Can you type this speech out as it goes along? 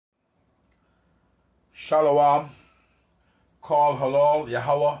Shalom, call halal,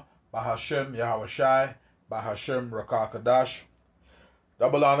 Yahweh, Bahashem, Yahweh Shai, Bahashem, Rakakadash.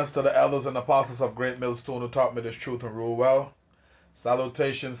 Double honors to the elders and apostles of Great Millstone who taught me this truth and rule well.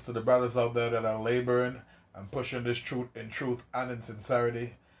 Salutations to the brothers out there that are laboring and pushing this truth in truth and in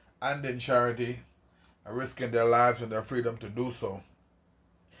sincerity and in charity and risking their lives and their freedom to do so.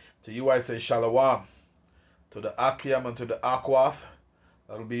 To you I say Shalom. To the Akiam and to the Akwath,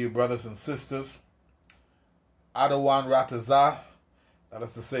 that'll be you brothers and sisters. Adawan Ratazah, that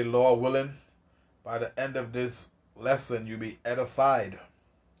is to say, Lord willing, by the end of this lesson you be edified.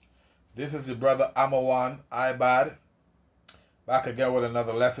 This is your brother Amawan Ibad, back again with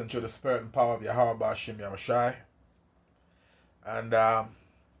another lesson through the spirit and power of Yahweh Bashim Yahushai. And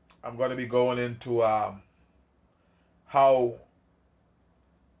I'm going to be going into how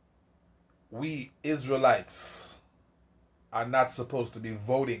we Israelites are not supposed to be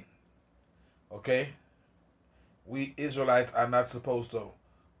voting. Okay? We Israelites are not supposed to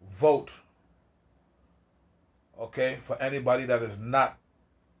vote, okay, for anybody that is not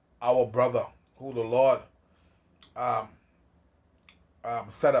our brother, who the Lord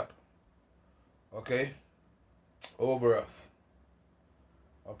set up, okay, over us.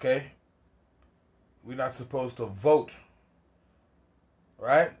 Okay? We're not supposed to vote,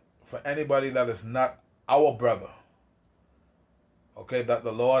 right, for anybody that is not our brother, okay, that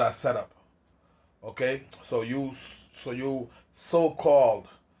the Lord has set up. Okay, so you so-called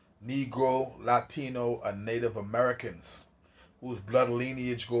Negro, Latino, and Native Americans whose blood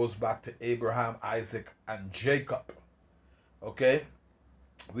lineage goes back to Abraham, Isaac, and Jacob. Okay,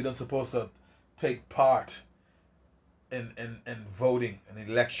 we don't supposed to take part in voting and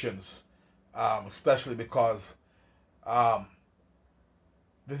elections, especially because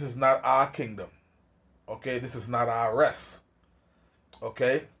this is not our kingdom. Okay, this is not our rest.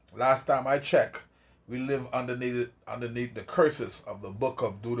 Okay, last time I checked, we live underneath the curses of the book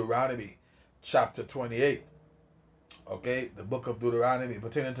of Deuteronomy, chapter 28. Okay, the book of Deuteronomy,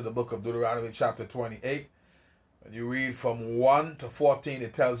 pertaining to the book of Deuteronomy, chapter 28. When you read from 1 to 14,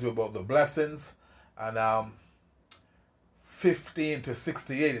 it tells you about the blessings. And 15 to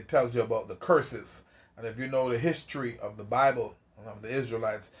 68, it tells you about the curses. And if you know the history of the Bible and of the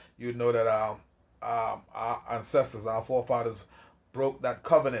Israelites, you know that our ancestors, our forefathers, broke that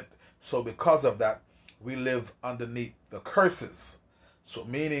covenant. So because of that, we live underneath the curses. So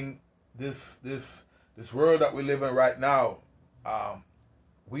meaning this world that we live in right now,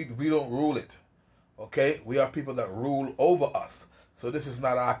 we don't rule it. Okay? We are people that rule over us. So this is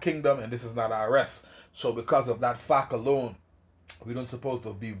not our kingdom and this is not our rest. So because of that fact alone, we don't supposed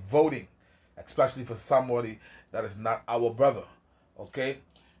to be voting, especially for somebody that is not our brother. Okay?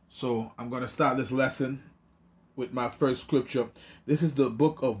 So I'm going to start this lesson with my first scripture. This is the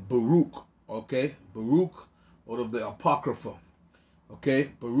book of Baruch. Okay, Baruch, out of the Apocrypha.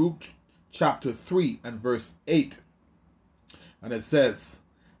 Okay, Baruch chapter 3 and verse 8. And it says,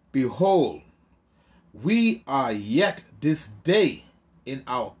 "Behold, we are yet this day in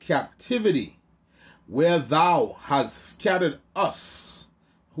our captivity, where thou hast scattered us."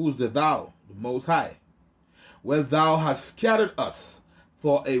 Who's the thou? The Most High. "Where thou hast scattered us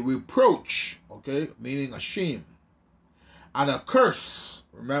for a reproach," okay, meaning a shame, "and a curse."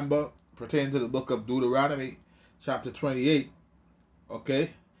 Remember, pertaining to the book of Deuteronomy, chapter 28,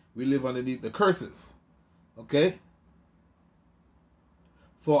 okay? We live underneath the curses, okay?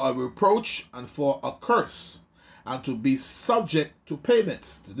 "For a reproach and for a curse, and to be subject to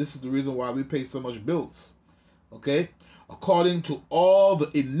payments." This is the reason why we pay so much bills, okay? "According to all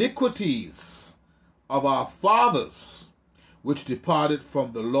the iniquities of our fathers, which departed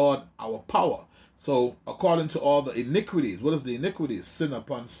from the Lord our power." So, according to all the iniquities, what is the iniquities? Sin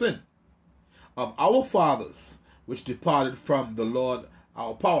upon sin. "Of our fathers, which departed from the Lord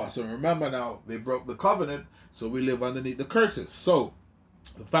our power." So remember now, they broke the covenant, so we live underneath the curses. So,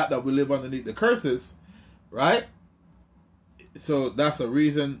 the fact that we live underneath the curses, right? So that's a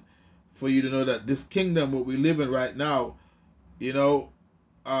reason for you to know that this kingdom, what we live in right now, you know,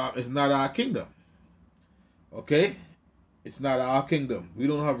 is not our kingdom. Okay? It's not our kingdom. We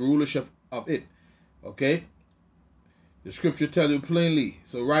don't have rulership of it. Okay? The scripture tells you plainly.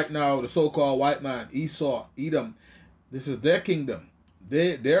 So right now, the so-called white man, Esau, Edom, this is their kingdom.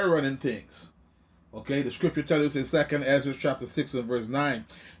 They're running things. Okay? The scripture tells us in 2 Ezra chapter 6 and verse 9,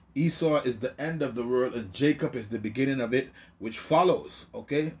 Esau is the end of the world and Jacob is the beginning of it, which follows.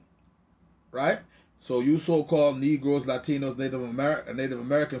 Okay? Right? So you so-called Negroes, Latinos, Native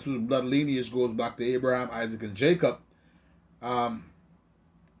Americans whose blood lineage goes back to Abraham, Isaac, and Jacob,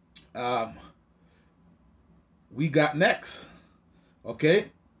 we got next.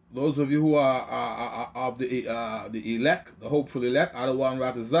 Okay? those of you who are of the elect, the hopeful elect, are the one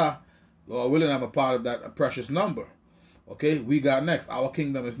Ratazah, Lord willing, I'm a part of that precious number. Okay, we got next. Our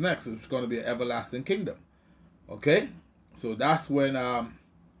kingdom is next. It's going to be an everlasting kingdom. Okay, so that's when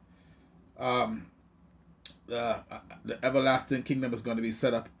the everlasting kingdom is going to be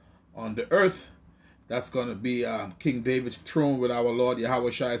set up on the earth. That's going to be King David's throne with our Lord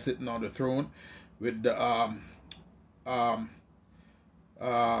Yahweh Shai sitting on the throne with the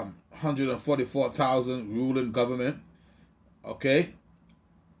 144,000 ruling government. Okay,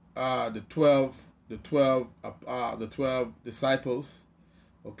 the 12 disciples.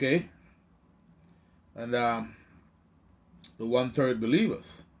 Okay, and the 1/3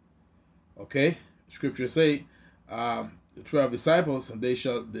 believers. Okay, scriptures say the 12 disciples, and they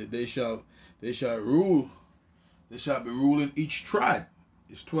shall rule. They shall be ruling each tribe.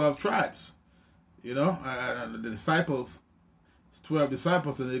 It's 12 tribes, you know, and the disciples. It's 12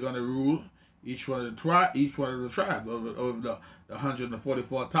 disciples, and they're going to rule each one of the tribes over the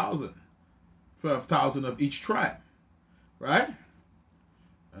 144,000, 12,000 of each tribe, right?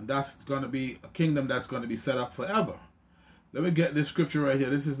 And that's going to be a kingdom that's going to be set up forever. Let me get this scripture right here.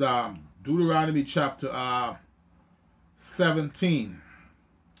 This is Deuteronomy chapter 17.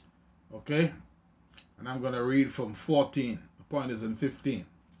 Okay? And I'm going to read from 14. The point is in 15.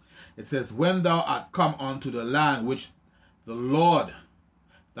 It says, when thou art come unto the land which the Lord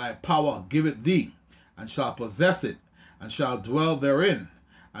thy power giveth thee, and shall possess it, and shall dwell therein,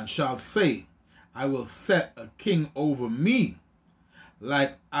 and shall say, I will set a king over me,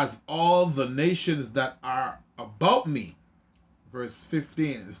 like as all the nations that are about me. Verse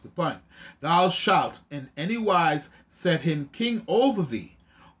 15 is the point. Thou shalt in any wise set him king over thee,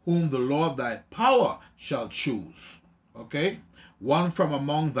 whom the Lord thy power shall choose. Okay? One from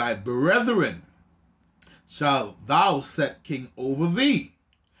among thy brethren shall thou set king over thee.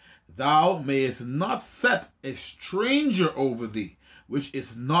 Thou mayest not set a stranger over thee, which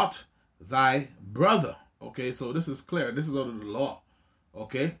is not thy brother. Okay, so this is clear. This is out of the law.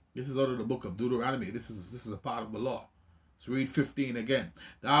 Okay, this is out of the book of Deuteronomy. This is a part of the law. Let's read 15 again.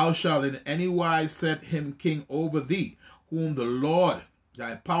 Thou shalt in any wise set him king over thee, whom the Lord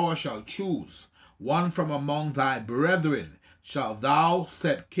thy power shall choose. One from among thy brethren shall thou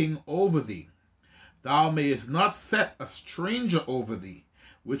set king over thee. Thou mayest not set a stranger over thee,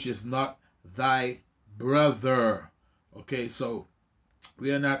 which is not thy brother. Okay, so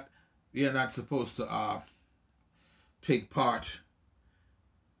we are not supposed to take part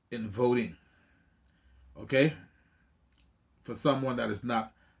in voting. Okay, for someone that is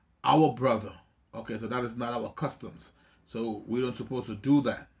not our brother. Okay, so that is not our customs. So we don't supposed to do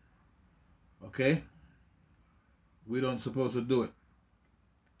that. Okay, we don't supposed to do it.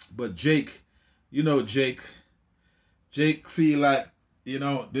 But Jake, you know, Jake feel like, you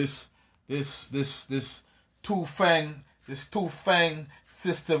know, this two-fang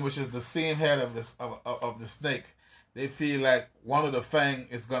system, which is the same head of the snake. They feel like one of the fang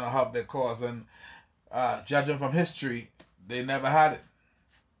is gonna have their cause, and judging from history, they never had it.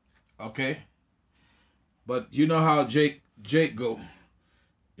 Okay, but you know how Jake go.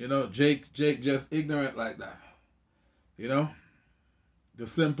 You know, Jake just ignorant like that. You know, the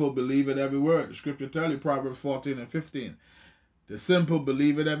simple believe it every word. The scripture tell you, Proverbs 14 and 15. The simple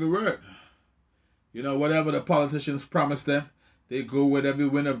believe it every word. You know, whatever the politicians promise them, they go with every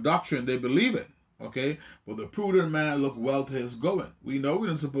wind of doctrine. They believe it. Okay? But the prudent man look well to his going. We know we're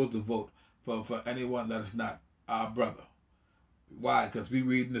not supposed to vote for anyone that is not our brother. Why? Because we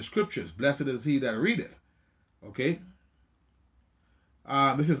read in the scriptures, blessed is he that readeth. Okay?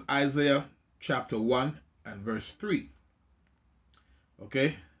 This is Isaiah chapter 1 and verse 3.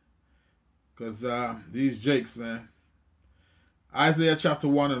 Okay? Because these jakes, man. Isaiah chapter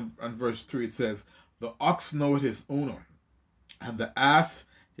 1 and verse 3, it says, the ox knoweth his owner, and the ass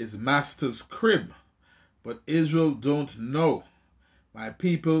his master's crib. But Israel don't know. My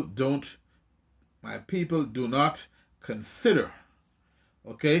people do not consider.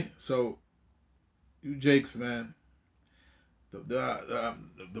 Okay? So, you jakes, man. The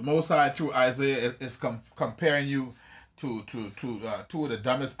Most High through Isaiah is comparing you to two of the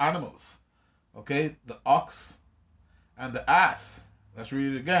dumbest animals. Okay? The ox and the ass. Let's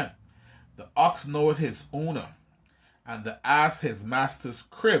read it again. The ox knoweth his owner, and the ass his master's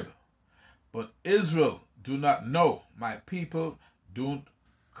crib. But Israel do not know. My people do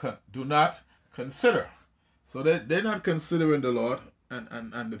not consider. So they're not considering the Lord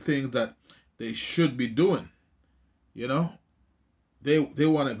and the things that they should be doing. You know? They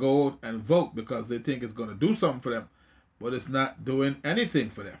want to go and vote because they think it's going to do something for them, but it's not doing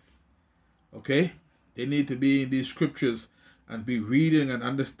anything for them. Okay? They need to be in these scriptures and be reading and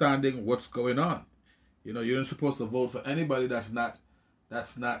understanding what's going on. You know, you're not supposed to vote for anybody that's not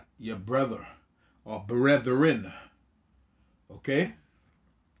your brother or brethren. Okay?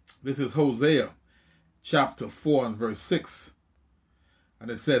 This is Hosea chapter 4 and verse 6.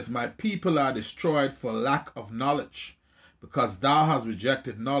 And it says, my people are destroyed for lack of knowledge. Because thou hast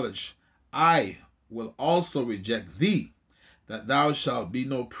rejected knowledge, I will also reject thee, that thou shalt be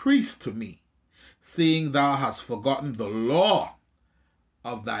no priest to me, seeing thou hast forgotten the law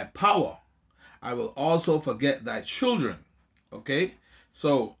of thy power. I will also forget thy children. Okay?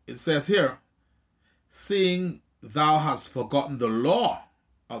 So it says here, seeing thou hast forgotten the law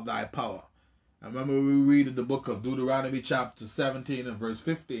of thy power. I remember we read in the book of Deuteronomy chapter 17 and verse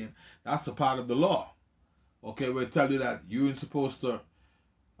 15. That's a part of the law. Okay, we'll tell you that you ain't supposed to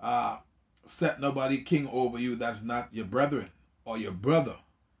set nobody king over you that's not your brethren or your brother.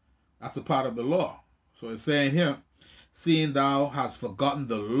 That's a part of the law. So it's saying here, seeing thou hast forgotten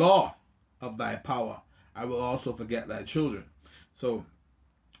the law of thy power, I will also forget thy children. So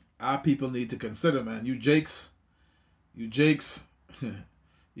our people need to consider, man. You Jakes, you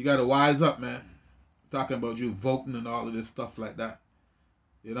got to wise up, man. Talking about you voting and all of this stuff like that.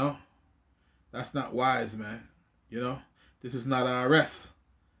 You know? That's not wise, man. You know? This is not IRS.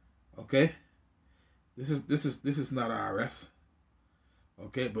 Okay? This is not IRS.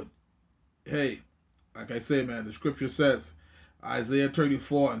 Okay, but hey, like I say, man, the scripture says, Isaiah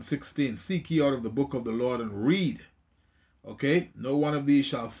 34 and 16, seek ye out of the book of the Lord and read. Okay? No one of these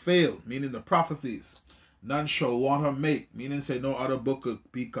shall fail, meaning the prophecies. None shall want her mate, meaning say no other book could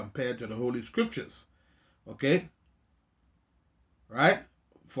be compared to the Holy Scriptures. Okay? Right?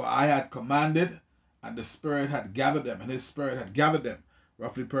 For I had commanded, and the Spirit had gathered them, and his Spirit had gathered them.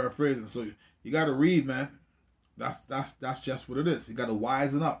 Roughly paraphrasing. So you got to read, man. That's just what it is. You got to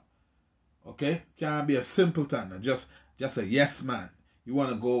wisen up. Okay? Can't be a simpleton and just a yes man. You want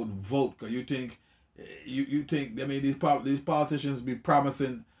to go and vote because you think, I mean, these politicians be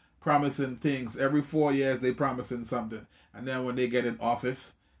promising things. Every 4 years they promising something. And then when they get in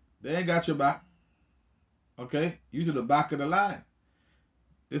office, they ain't got your back. Okay? You to the back of the line.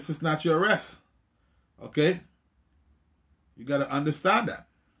 This is not your rest. Okay? You got to understand that.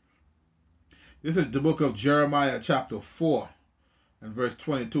 This is the book of Jeremiah chapter 4 and verse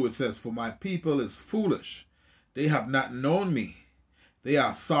 22. It says, for my people is foolish. They have not known me. They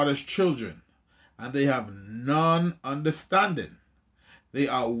are sottish children, and they have none understanding. They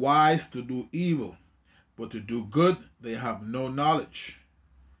are wise to do evil, but to do good they have no knowledge.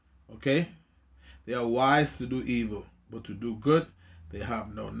 Okay? They are wise to do evil, but to do good they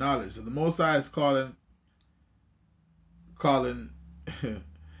have no knowledge. So the Most High is calling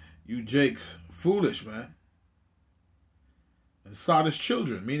you Jakes foolish, man. And sottish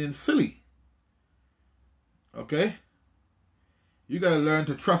children, meaning silly. Okay? You got to learn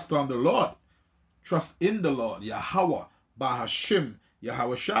to trust on the Lord. Trust in the Lord. Yahweh, Bahashim,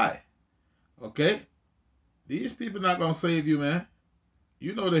 Yahweh Shai. Okay? These people not going to save you, man.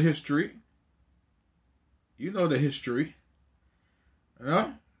 You know the history. You know the history. You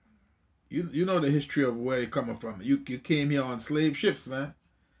know? You know the history of where you're coming from. You came here on slave ships, man.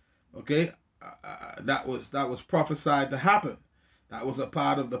 Okay? That was prophesied to happen. That was a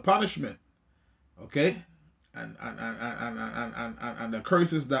part of the punishment. Okay? And the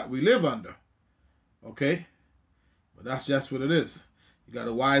curses that we live under. Okay? But that's just what it is. You got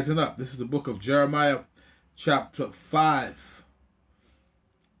to wisen up. This is the book of Jeremiah chapter 5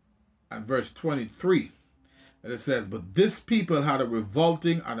 and verse 23. And it says, but this people had a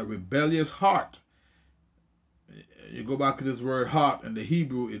revolting and a rebellious heart. You go back to this word heart. In the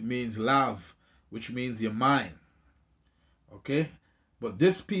Hebrew, it means lav, which means your mind. Okay? But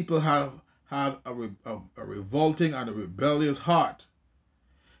this people have had a revolting and a rebellious heart.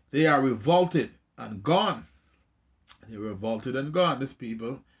 They are revolted and gone. They revolted and gone. This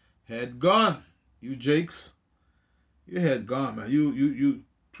people had gone. You Jakes, you had gone, man. You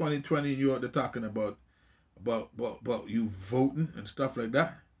 2020, you out there talking about you voting and stuff like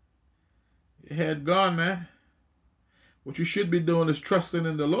that. You had gone, man. What you should be doing is trusting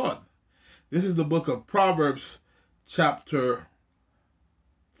in the Lord. This is the book of Proverbs chapter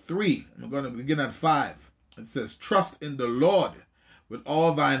 3. I'm going to begin at 5. It says, trust in the Lord with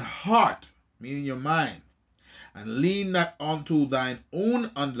all thine heart, meaning your mind, and lean not unto thine own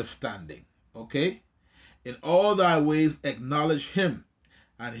understanding. Okay? In all thy ways acknowledge him,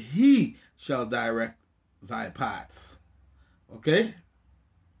 and he shall direct thy paths. Okay?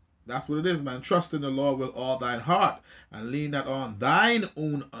 That's what it is, man. Trust in the Lord with all thine heart, and lean not on thine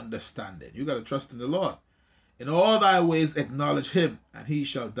own understanding. You got to trust in the Lord. In all thy ways acknowledge him, and he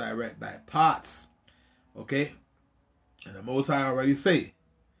shall direct thy paths. Okay? And the Most High already say,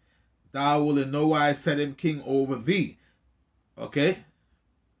 thou will in no wise set him king over thee. Okay?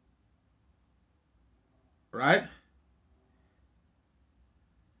 Right?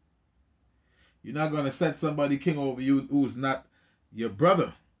 You're not going to set somebody king over you who's not your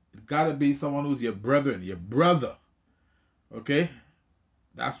brother. It's got to be someone who's your brethren, your brother. Okay?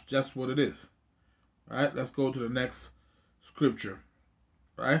 That's just what it is. All right? Let's go to the next scripture.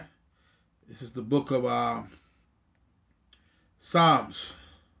 Right? This is the book of Psalms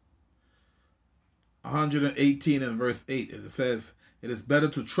 118 and verse 8. It says, it is better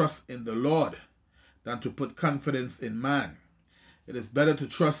to trust in the Lord than to put confidence in man. It is better to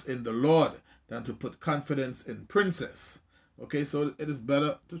trust in the Lord than to put confidence in princes. Okay, so it is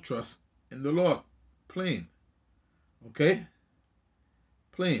better to trust in the Lord. Plain. Okay?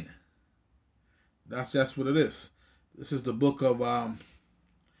 Plain. That's just what it is. This is the book of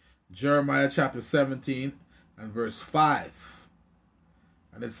Jeremiah chapter 17 and verse 5.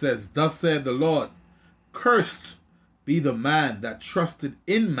 And it says, thus said the Lord, cursed be the man that trusted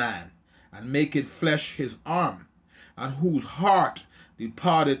in man, and maketh flesh his arm, and whose heart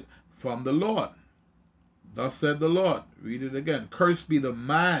departed from the Lord. Thus said the Lord. Read it again. Cursed be the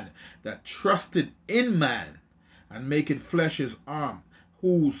man that trusted in man, and maketh flesh his arm,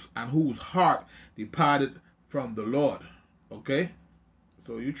 whose heart departed from the Lord. Okay?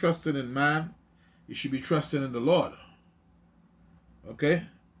 So you trusting in man, you should be trusting in the Lord. Okay?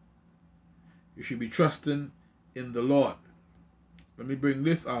 You should be trusting in the Lord. Let me bring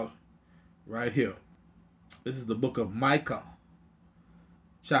this out right here. This is the book of Micah,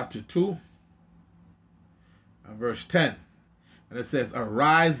 chapter 2, and verse 10. And it says,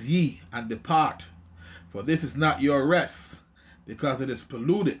 arise ye and depart, for this is not your rest, because it is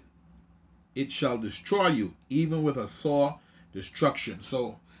polluted. It shall destroy you, even with a sore destruction.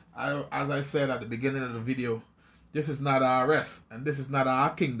 So, as I said at the beginning of the video, this is not our rest, and this is not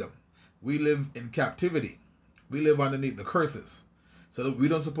our kingdom. We live in captivity. We live underneath the curses. So we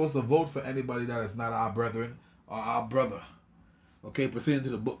don't supposed to vote for anybody that is not our brethren or our brother. Okay, proceeding to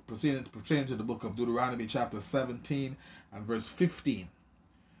the book of Deuteronomy chapter 17 and verse 15.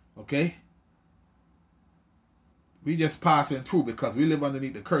 Okay? We just passing through because we live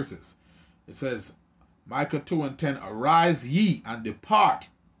underneath the curses. It says, Micah 2 and 10, arise ye and depart,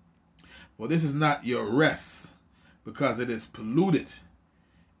 for this is not your rest, because it is polluted.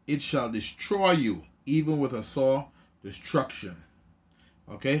 It shall destroy you, even with a sore destruction.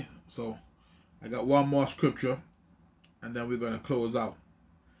 Okay, so I got one more scripture, and then we're going to close out.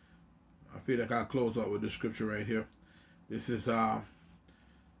 I feel like I'll close out with this scripture right here. This is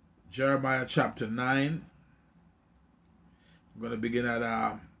Jeremiah chapter 9. I'm going to begin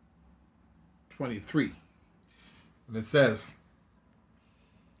at 23. And it says,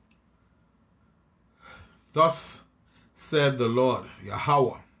 thus said the Lord,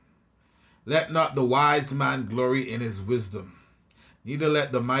 Yahweh, let not the wise man glory in his wisdom, neither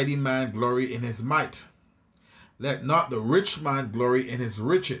let the mighty man glory in his might. Let not the rich man glory in his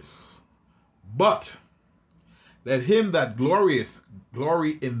riches, but let him that glorieth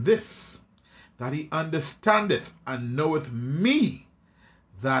glory in this, that he understandeth and knoweth me,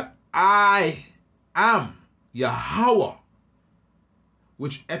 that I am Yahweh,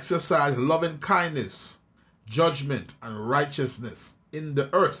 which exercise loving kindness, judgment, and righteousness in the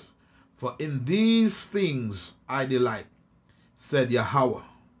earth. For in these things I delight, said Yahweh.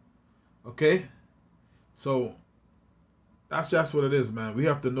 Okay? So, that's just what it is, man. We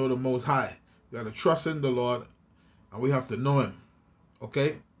have to know the Most High. We got to trust in the Lord, and we have to know Him.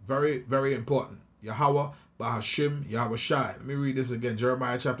 Okay? Very, very important. Yahweh, Bahashim, Yahweh Shai. Let me read this again.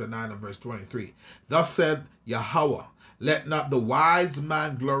 Jeremiah chapter 9 and verse 23. Thus said Yahweh, let not the wise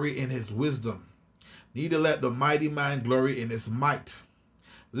man glory in his wisdom, neither let the mighty man glory in his might.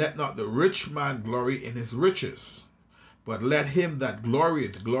 Let not the rich man glory in his riches, but let him that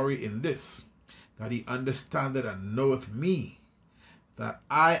glorieth glory in this, that he understandeth and knoweth me, that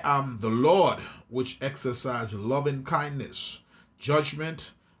I am the Lord, which exercise loving kindness,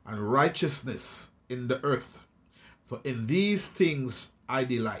 judgment, and righteousness in the earth. For in these things I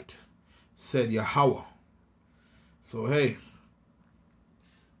delight, said Yahweh. So hey,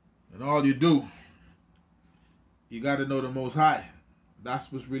 in all you do, you got to know the Most High.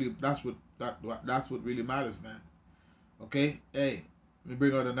 That's what really matters, man. Okay? Hey, let me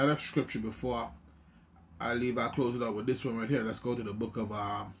bring out another scripture before I leave. I'll close it up with this one right here. Let's go to the book of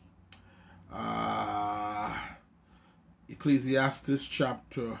Ecclesiastes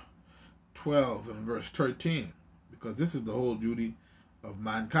chapter 12 and verse 13. Because this is the whole duty of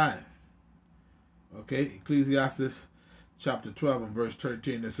mankind. Okay? Ecclesiastes chapter 12 and verse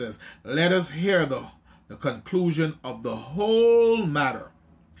 13. It says, let us hear the conclusion of the whole matter.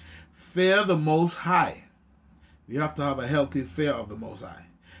 Fear the Most High. You have to have a healthy fear of the Most High.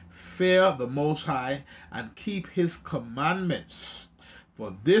 Fear the Most High and keep his commandments.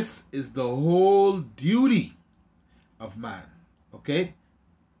 For this is the whole duty of man. Okay?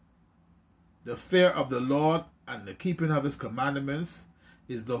 The fear of the Lord and the keeping of his commandments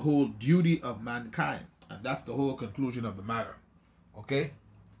is the whole duty of mankind. And that's the whole conclusion of the matter. Okay?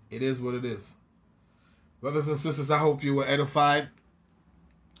 It is what it is. Brothers and sisters, I hope you were edified.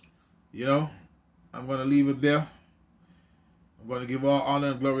 You know, I'm going to leave it there. I'm going to give all honor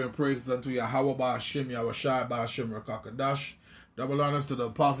and glory and praises unto Yahweh Ba'ashim, Yahushai Ba'ashim Rakakadash. Double honors to the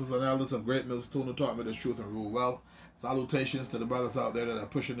apostles and elders of Great Millstone who taught me this truth and rule well. Salutations to the brothers out there that are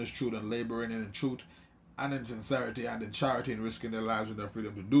pushing this truth and laboring in truth and in sincerity and in charity and risking their lives with their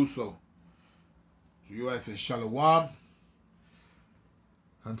freedom to do so. To you I say Shalom.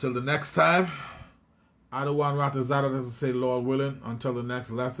 Until the next time, I the one Ratazada doesn't say Lord willing. Until the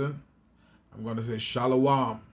next lesson, I'm going to say Shalom.